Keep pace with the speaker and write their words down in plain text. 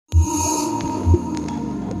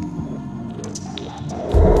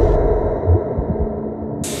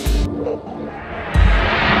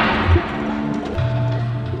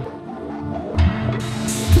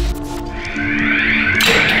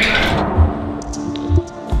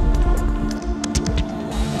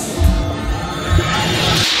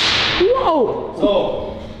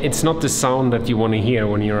It's not the sound that you want to hear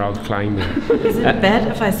when you're out climbing. Is it bad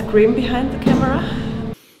if I scream behind the camera?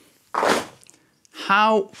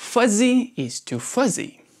 How fuzzy is too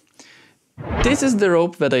fuzzy? This is the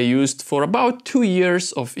rope that I used for about 2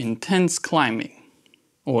 years of intense climbing.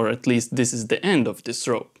 Or at least this is the end of this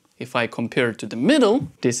rope. If I compare to the middle,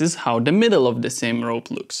 this is how the middle of the same rope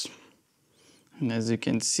looks. And as you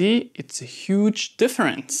can see, it's a huge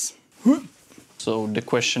difference. So the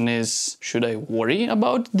question is, should I worry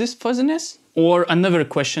about this fuzziness? Or another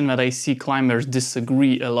question that I see climbers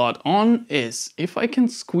disagree a lot on is, if I can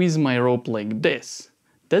squeeze my rope like this,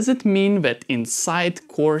 does it mean that inside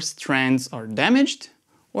core strands are damaged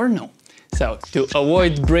or no? So to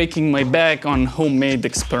avoid breaking my back on homemade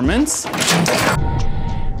experiments,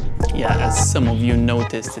 yeah, as some of you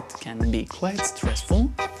noticed, it can be quite stressful.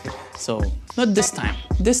 So not this time.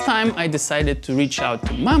 This time I decided to reach out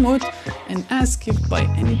to Mammut and ask if by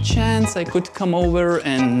any chance I could come over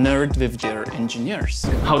and nerd with their engineers.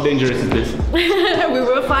 How dangerous is this? We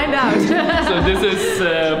will find out. So this is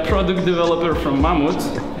a product developer from Mammut,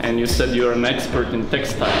 and you said you're an expert in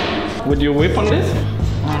textile. Would you whip on this?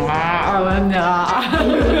 Oh, no.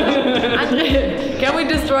 Andre, can we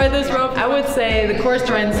destroy this rope? I would say the core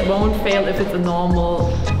strands won't fail if it's a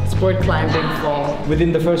normal sport climbing fall.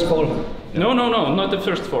 Within the first fall? No, not the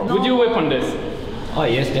first fall. No. Would you whip on this? Oh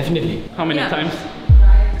yes, definitely. How many times?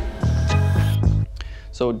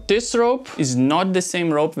 So this rope is not the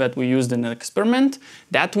same rope that we used in an experiment.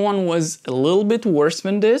 That one was a little bit worse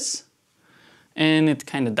than this, and it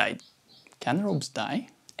kind of died. Can ropes die?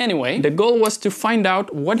 Anyway, the goal was to find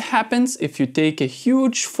out what happens if you take a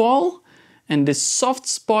huge fall and this soft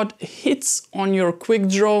spot hits on your quick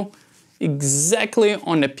draw exactly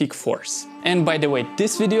on the peak force. And by the way,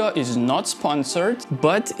 this video is not sponsored,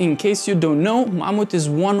 but in case you don't know, Mammut is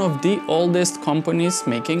one of the oldest companies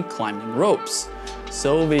making climbing ropes.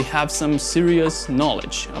 So they have some serious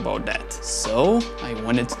knowledge about that. So I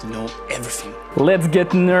wanted to know everything. Let's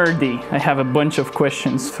get nerdy. I have a bunch of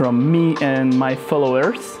questions from me and my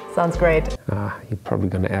followers. Sounds great. You're probably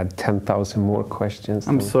gonna add 10,000 more questions.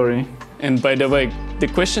 I'm sorry. And by the way, the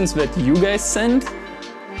questions that you guys sent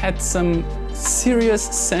had some serious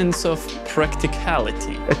sense of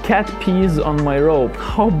practicality. A cat pees on my rope.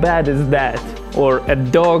 How bad is that? Or a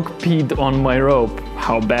dog peed on my rope.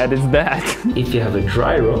 How bad is that? If you have a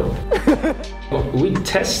dry rope, we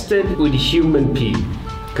tested with human pee.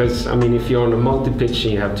 Because, I mean, if you're on a multi-pitch,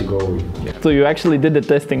 you have to go. Yeah. So you actually did the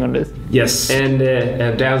testing on this? Yes. And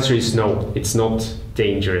the answer is no, it's not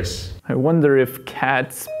dangerous. I wonder if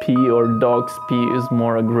cats pee or dogs pee is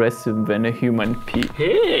more aggressive than a human pee.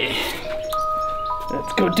 Hey!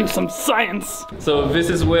 Let's go do some science! So this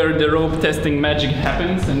is where the rope testing magic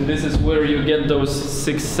happens, and this is where you get those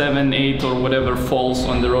 6, 7, 8 or whatever falls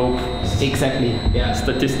on the rope. Exactly, yeah.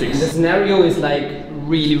 Statistics. The scenario is like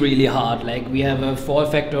really hard. Like we have a fall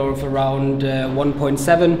factor of around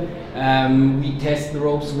 1.7. We test the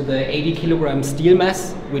ropes with a 80 kilogram steel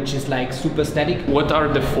mass, which is like super static. What are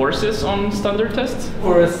the forces on standard tests?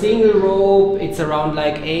 For a single rope, it's around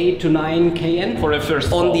like 8 to 9 kN. For a first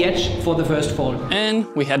fall. On the edge for the first fall. And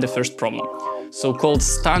we had the first problem. So-called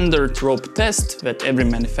standard rope test that every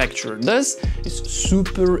manufacturer does is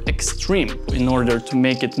super extreme. In order to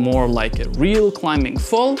make it more like a real climbing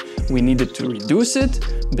fall, we needed to reduce it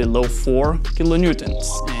below 4 kilonewtons.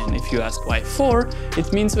 And if you ask why 4,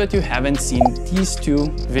 it means that you haven't seen these two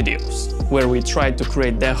videos, where we tried to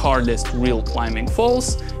create the hardest real climbing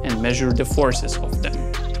falls and measure the forces of them.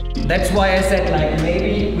 That's why I said like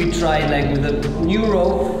maybe we try like with a new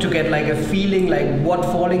rope to get like a feeling like what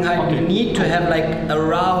falling height you need to have like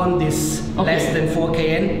around this less than 4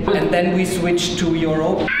 kN, and then we switch to your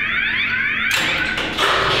rope.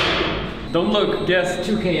 Don't look, guess.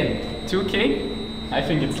 2 kN. 2K? I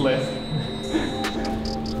think it's less.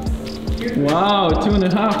 Wow,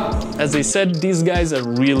 2.5. As I said, these guys are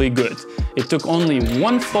really good. It took only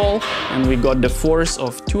one fall and we got the force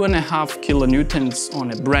of 2.5 kilonewtons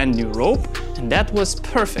on a brand new rope, and that was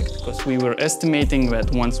perfect because we were estimating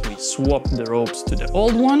that once we swap the ropes to the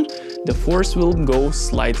old one, the force will go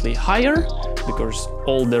slightly higher because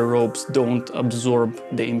older ropes don't absorb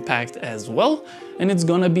the impact as well, and it's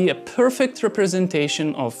gonna be a perfect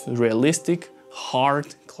representation of realistic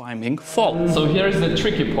hard climbing fall. So here's the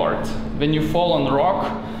tricky part. When you fall on rock,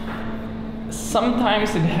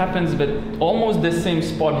 sometimes it happens that almost the same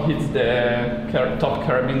spot hits the top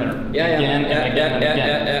carabiner again and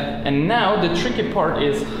again. And now the tricky part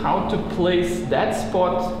is how to place that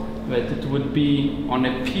spot that it would be on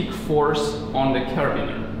a peak force on the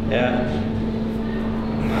carabiner. Yeah.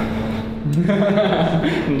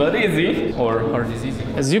 Not easy. Or hard is easy.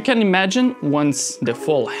 As you can imagine, once the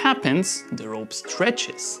fall happens, the rope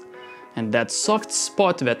stretches. And that soft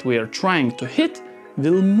spot that we are trying to hit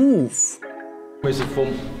will move. Müssen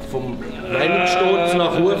vom Wendsturz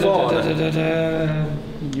nach Ruhe fahren.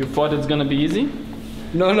 You thought it's gonna be easy?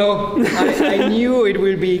 No. I knew it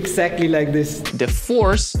will be exactly like this. The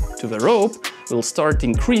force to the rope will start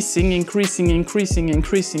increasing, and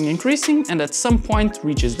at some point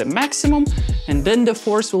reaches the maximum, and then the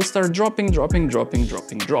force will start dropping.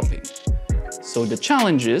 So the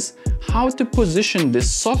challenge is how to position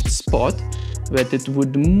this soft spot that it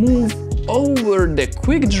would move over the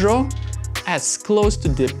quick draw as close to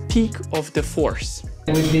the peak of the force.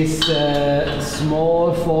 With this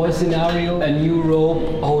small fall scenario, a new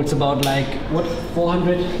rope holds about like, what,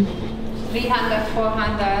 400? 300,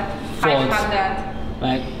 400, 500.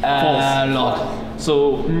 Like a lot.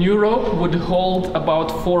 So new rope would hold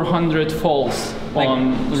about 400 falls like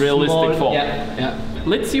on realistic fall. Yeah.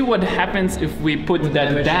 Let's see what happens if we put with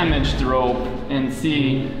that damaged rope and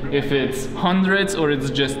see if it's hundreds or it's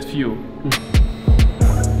just few.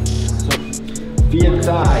 4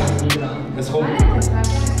 Zahlen. Das kommt.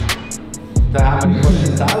 Da haben wir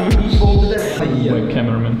die Zahl My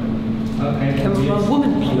cameraman.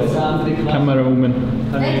 Camera woman.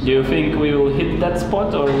 Do you think we will hit that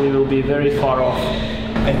spot or we will be very far off?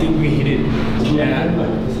 I think we hit it. Yeah.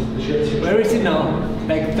 Where is it now?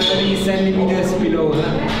 Like 30 centimeters below,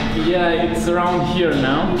 huh? Yeah, it's around here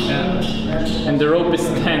now. Yeah. And the rope is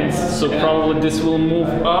tense, so probably this will move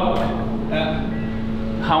up.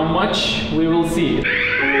 How much, we will see.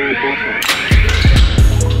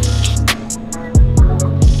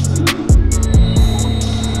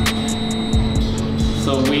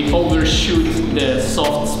 So we overshoot the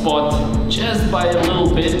soft spot just by a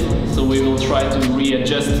little bit, so we will try to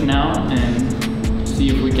readjust now and see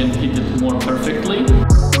if we can hit it more perfectly.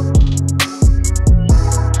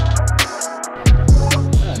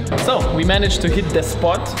 So we managed to hit the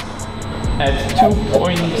spot at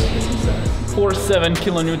 2.47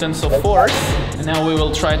 kilonewtons of force, and now we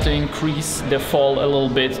will try to increase the fall a little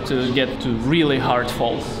bit to get to really hard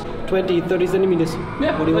falls. 20-30 centimeters.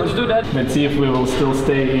 Yeah, let's do that. Let's see if we will still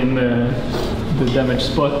stay in the damaged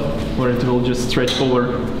spot where it will just stretch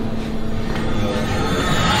over.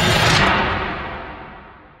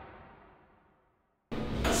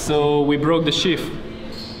 So we broke the sheath.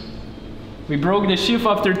 We broke the sheath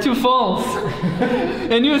after 2 falls.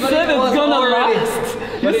 And you said it's gonna last.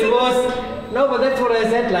 But it was... No, but that's what I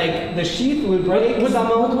said, like, the sheath will break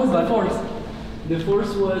somehow. What was the force? The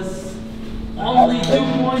force was only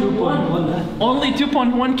 2.1. Only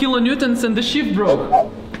 2.1 kilonewtons and the sheath broke.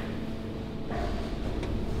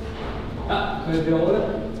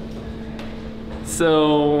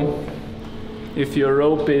 So, if your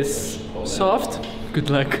rope is soft, good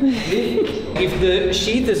luck. If the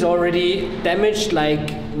sheath is already damaged,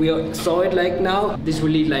 like we saw it like now, this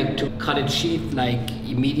will lead like to cut its sheath like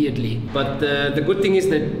immediately. But the good thing is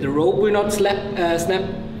that the rope will not snap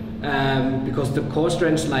because the core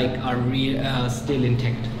strands like are still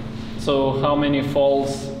intact. So how many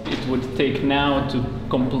falls it would take now to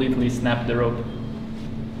completely snap the rope?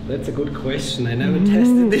 That's a good question. I never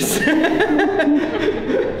tested this.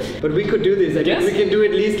 But we could do this. I think we can do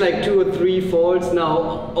at least like 2 or 3 falls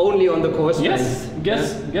now, only on the core strands.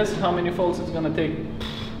 Yes. Guess how many falls it's gonna take?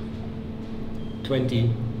 20.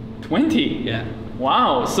 20? Yeah.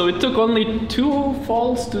 Wow. So it took only 2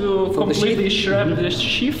 falls to completely shred the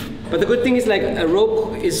sheath. But the good thing is, like, a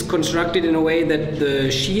rope is constructed in a way that the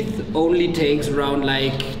sheath only takes around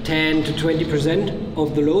like 10 to 20%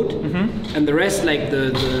 of the load, and the rest, like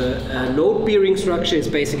the load bearing structure, is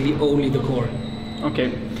basically only the core.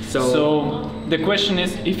 Okay. So the question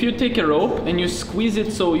is, if you take a rope and you squeeze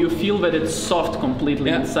it so you feel that it's soft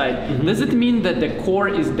completely inside, does it mean that the core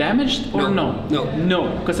is damaged or no? No,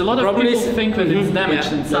 because a lot of people think that it's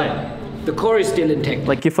damaged inside. No. The core is still intact.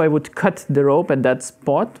 Like if I would cut the rope at that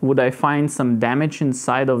spot, would I find some damage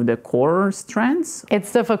inside of the core strands?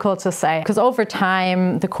 It's difficult to say, because over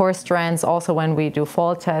time, the core strands, also when we do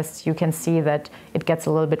fall tests, you can see that it gets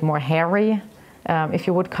a little bit more hairy if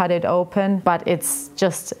you would cut it open, but it's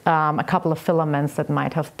just a couple of filaments that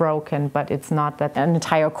might have broken, but it's not that an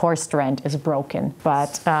entire core strand is broken,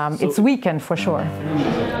 but it's weakened for sure.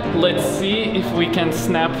 Let's see if we can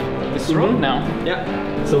snap this rope now. Yeah.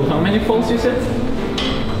 So how many falls you said?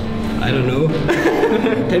 I don't know.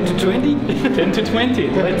 10 to 20? 10 to 20,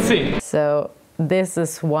 let's see. So this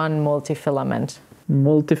is one multifilament.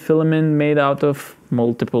 Multifilament made out of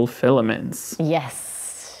multiple filaments.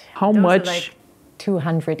 Yes. How Those much? are like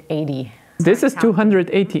 280. This is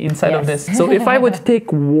 280 inside of this. So if I would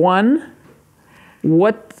take 1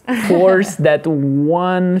 what force that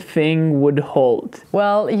one thing would hold?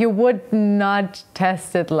 Well, you would not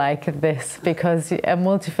test it like this because a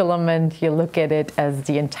multifilament, you look at it as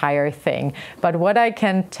the entire thing. But what I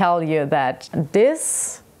can tell you that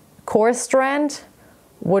this core strand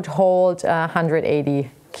would hold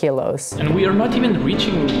 180 kilos. And we are not even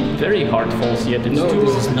reaching very hard falls yet. It's No,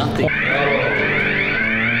 this is nothing.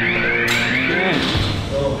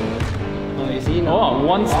 Oh, you see? Oh,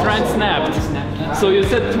 one strand snapped. So you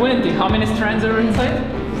said 20. How many strands are inside?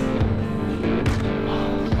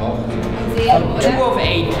 2 of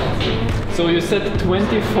 8. So you said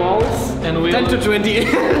 20 falls and we 10 to 20.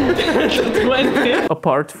 20.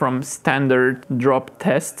 Apart from standard drop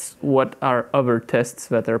tests, what are other tests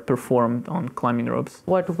that are performed on climbing ropes?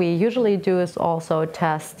 What we usually do is also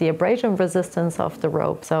test the abrasion resistance of the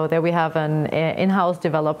rope. So there we have an in-house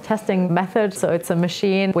developed testing method. So it's a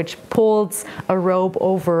machine which pulls a rope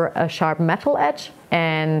over a sharp metal edge.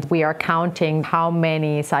 And we are counting how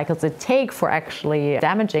many cycles it takes for actually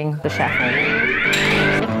damaging the shaft.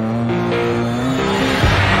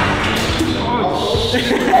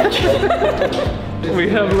 We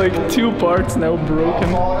have like 2 parts now broken.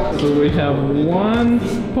 So we have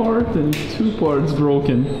 1 part and 2 parts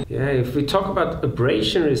broken. Yeah, if we talk about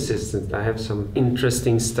abrasion resistance, I have some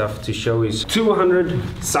interesting stuff to show you.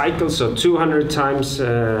 200 cycles, so 200 times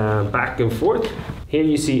back and forth. Here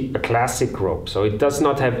you see a classic rope, so it does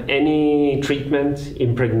not have any treatment,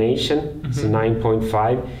 impregnation. It's a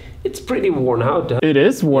 9.5. It's pretty worn out. It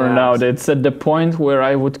is worn Yeah. out. It's at the point where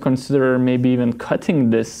I would consider maybe even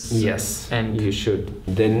cutting this. Yes, and you should.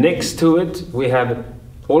 Then next to it, we have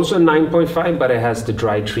also 9.5, but it has the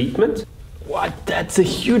dry treatment. What? That's a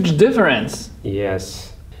huge difference.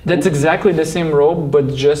 Yes. That's exactly the same rope,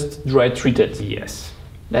 but just dry treated. Yes.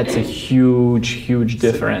 That's a huge, huge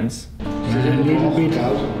difference. A little bit.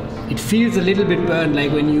 It feels a little bit burned,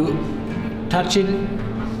 like when you touch it,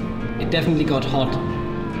 it definitely got hot,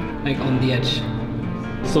 like on the edge.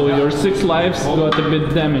 So your 6 lives got a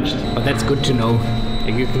bit damaged. But that's good to know.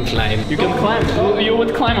 Like you can climb. You can climb. You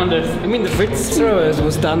would climb on this. I mean, the Fritz throwers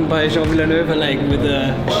was done by Jean Villeneuve, like with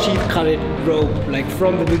a sheath-cutted rope, like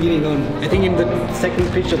from the beginning on. I think in the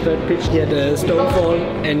second pitch or third pitch, he had a stone fall,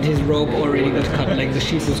 and his rope already got cut. Like the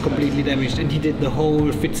sheath was completely damaged, and he did the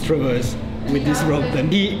whole Fritz throwers with this rope. Then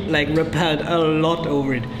he like repelled a lot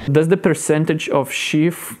over it. Does the percentage of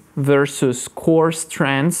sheath versus core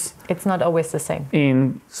strands It's not always the same.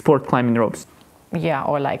 in sport climbing ropes? Yeah,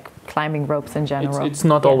 or like climbing ropes in general. It's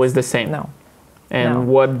not always the same. No. And No.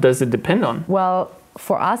 what does it depend on? Well,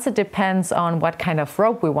 for us, it depends on what kind of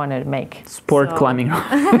rope we want to make. Sport climbing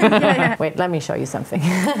rope. Wait, let me show you something.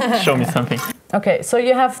 Show me something. Okay, so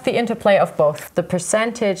you have the interplay of both the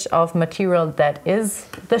percentage of material that is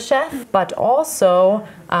the shaft, but also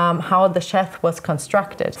how the shaft was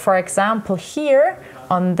constructed. For example, here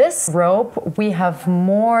on this rope, we have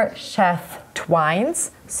more shaft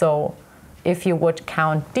twines. So if you would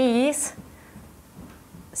count these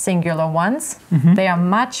singular ones, they are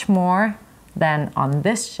much more than on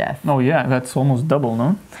this shaft. Oh yeah, that's almost double,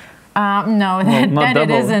 no? No, not that it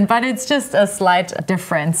double. isn't, but it's just a slight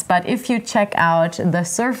difference. But if you check out the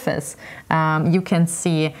surface, you can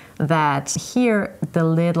see that here the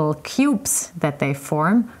little cubes that they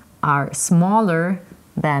form are smaller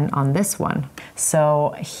than on this one.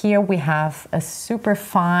 So here we have a super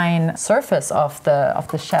fine surface of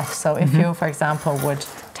the shaft. So if you, for example, would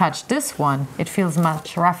touch this one, it feels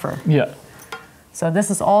much rougher. Yeah. So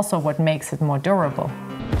this is also what makes it more durable.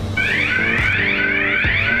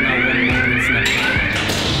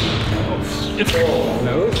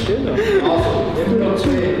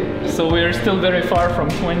 So we're still very far from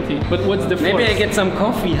 20. But what's the force? Maybe I get some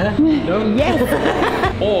coffee, huh? No?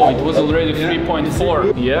 Oh, it was already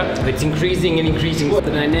 3.4. Yeah. It's increasing and increasing. The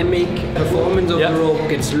dynamic performance of Yeah. the rope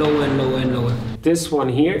gets lower and lower and lower. This one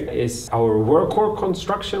here is our workhorse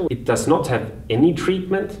construction. It does not have any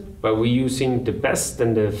treatment, but we're using the best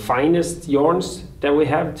and the finest yarns that we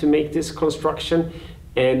have to make this construction.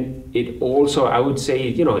 And it also, I would say,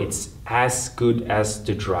 you know, it's as good as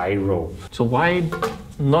the dry rope. So why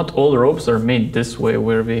not all ropes are made this way,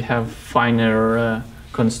 where we have finer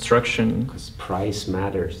construction? Because price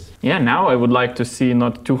matters. Yeah, now I would like to see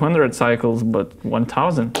not 200 cycles, but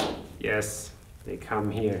 1,000. Yes, they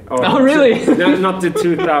come here. Oh, really? No, not the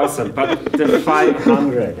 2,000, but the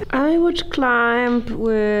 500. I would climb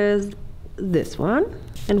with this one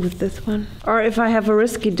and with this one. Or if I have a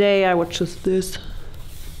risky day, I would choose this.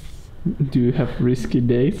 Do you have risky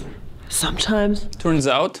days? Sometimes. Turns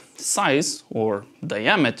out size or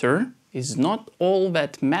diameter is not all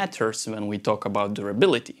that matters when we talk about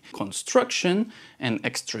durability. Construction and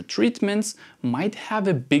extra treatments might have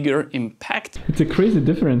a bigger impact. It's a crazy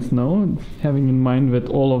difference, no? Having in mind that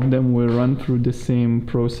all of them will run through the same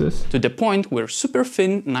process. To the point where super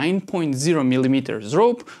thin 9.0 millimeters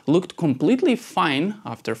rope looked completely fine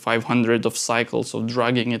after 500 of cycles of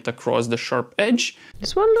dragging it across the sharp edge.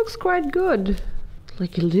 This one looks quite good.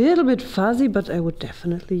 Like a little bit fuzzy, but I would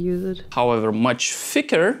definitely use it. However, much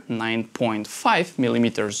thicker 9.5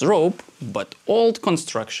 millimeters rope, but old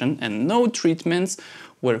construction and no treatments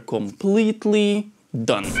were completely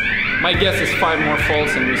done. My guess is 5 more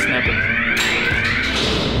falls and we snap it.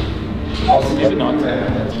 Maybe not.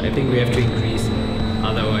 I think we have to increase.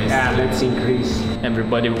 Otherwise, Yeah, let's increase.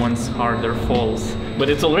 Everybody wants harder falls. But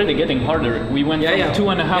it's already getting harder. We went from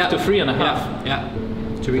 2.5 to 3.5. yeah.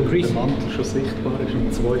 To increase.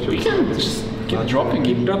 We can just keep dropping.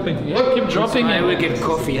 Keep dropping. Yeah, keep dropping. I will get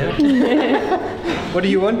coffee, huh? What do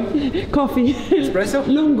you want? Coffee. Espresso?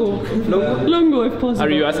 Longo. Longo if possible. Are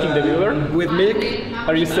you asking the viewer? With milk?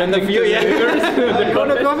 Are you sending the viewers? You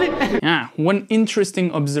want a coffee? Yeah, one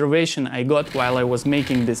interesting observation I got while I was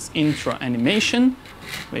making this intro animation,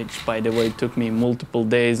 which by the way took me multiple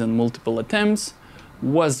days and multiple attempts,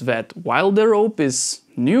 was that while the rope is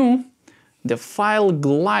new, the file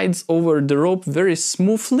glides over the rope very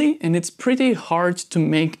smoothly and it's pretty hard to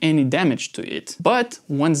make any damage to it. But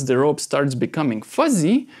once the rope starts becoming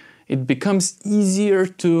fuzzy, it becomes easier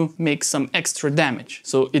to make some extra damage.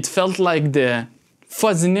 So it felt like the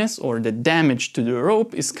fuzziness or the damage to the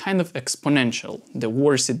rope is kind of exponential. The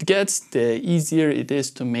worse it gets, the easier it is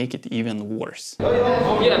to make it even worse.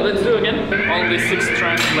 Yeah, let's do it again. All the 6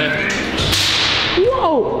 strands left.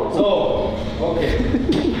 Whoa! So, okay.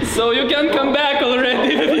 So you can come back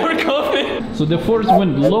already with your coffee. So the force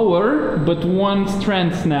went lower, but 1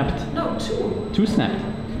 strand snapped. No, 2. 2 snapped.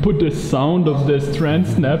 But the sound of the strand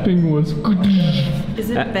snapping was good. Is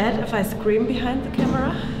it bad if I scream behind the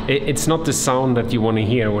camera? It's not the sound that you want to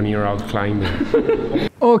hear when you're out climbing.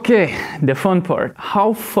 Okay, the fun part.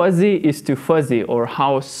 How fuzzy is too fuzzy, or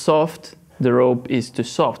how soft the rope is too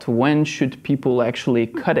soft? When should people actually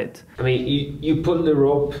cut it? I mean, you pull the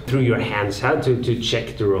rope through your hands, how to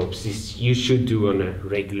check the ropes. This you should do on a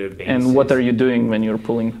regular basis. And what are you doing when you're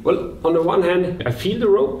pulling? Well, on the one hand, I feel the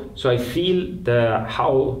rope, so I feel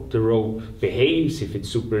how the rope behaves, if it's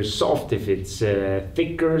super soft, if it's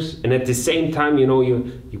thicker, and at the same time, you know,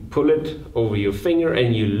 you pull it over your finger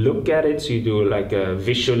and you look at it, so you do like a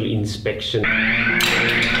visual inspection.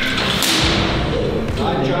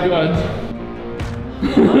 Good.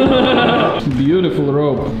 Beautiful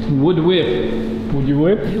rope. Would whip. Would you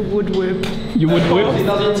whip? You would whip. You would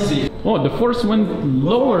whip? Oh, the force went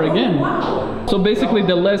lower again. So basically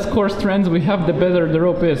the less coarse strands we have, the better the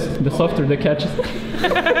rope is, the softer the catch is.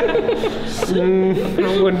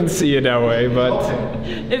 I wouldn't see it that way, but...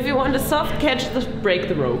 If you want a soft catch, just break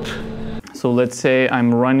the rope. So let's say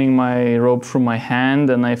I'm running my rope through my hand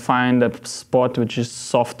and I find a spot which is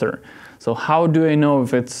softer. So how do I know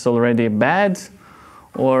if it's already bad?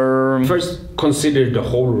 Or first, consider the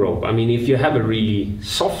whole rope. I mean, if you have a really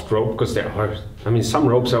soft rope, because there are, I mean, some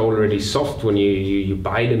ropes are already soft when you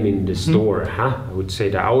buy them in the store. I would say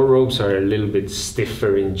that our ropes are a little bit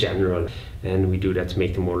stiffer in general, and we do that to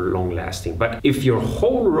make them more long-lasting. But if your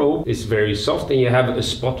whole rope is very soft and you have a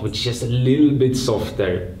spot which is just a little bit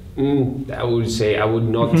softer, I would say I would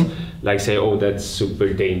not like say, oh, that's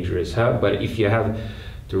super dangerous. But if you have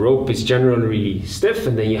the rope is generally really stiff,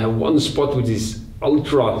 and then you have one spot which is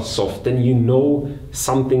ultra soft, then you know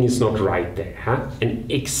something is not right there.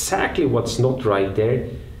 And exactly what's not right there,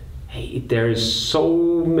 hey, there's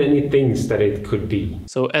so many things that it could be.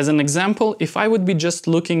 So as an example, if I would be just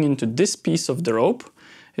looking into this piece of the rope,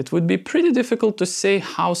 it would be pretty difficult to say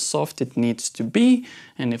how soft it needs to be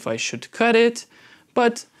and if I should cut it.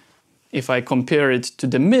 But if I compare it to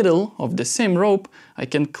the middle of the same rope, I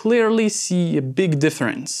can clearly see a big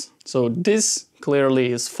difference. So this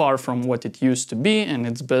clearly is far from what it used to be, and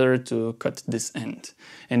it's better to cut this end.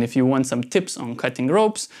 And if you want some tips on cutting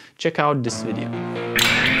ropes, check out this video.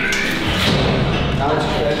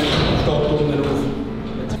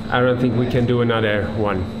 I don't think we can do another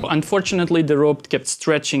one. Unfortunately, the rope kept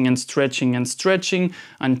stretching and stretching and stretching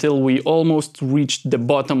until we almost reached the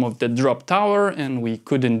bottom of the drop tower and we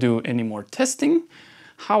couldn't do any more testing.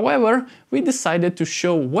 However, we decided to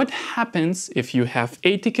show what happens if you have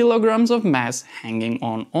 80 kilograms of mass hanging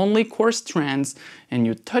on only coarse strands and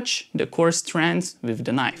you touch the coarse strands with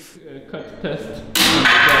the knife. Cut test.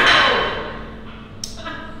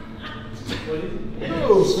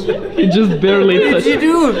 He just barely touched. What did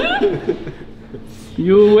you do?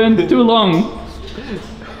 You went too long.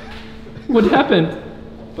 What happened?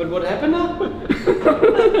 But what happened now?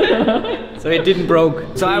 So it didn't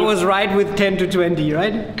broke. So I was right with 10 to 20,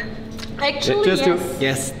 right? Actually, Just yes.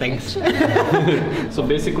 yes, thanks. So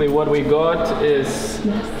basically what we got is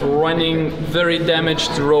running very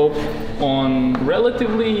damaged rope on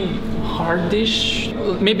relatively hardish,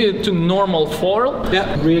 maybe to normal foil.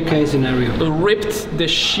 Yeah, real case scenario. Ripped the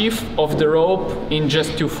sheath of the rope in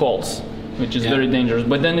just 2 falls, which is very dangerous.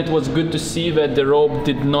 But then it was good to see that the rope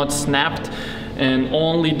did not snap and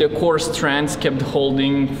only the core strands kept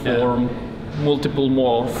holding for multiple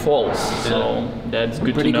more falls. So that's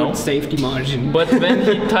good Pretty to know. good safety margin. But when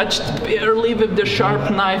he touched barely with the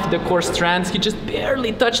sharp knife the core strands, he just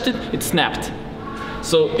barely touched it, it snapped.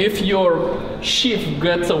 So if your sheath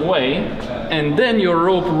gets away and then your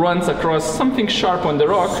rope runs across something sharp on the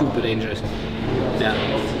rock, Super dangerous.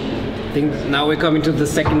 Yeah. I think now we're coming to the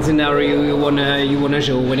second scenario you wanna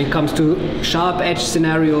show. When it comes to sharp edge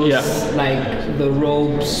scenarios, like the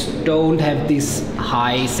ropes don't have this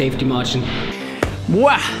high safety margin.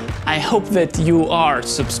 Wow! I hope that you are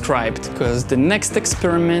subscribed, because the next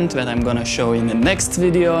experiment that I'm gonna show in the next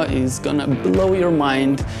video is gonna blow your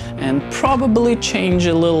mind and probably change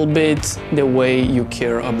a little bit the way you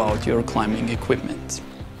care about your climbing equipment.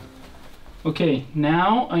 okay,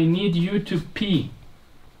 now I need you to pee.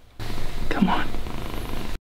 Come on.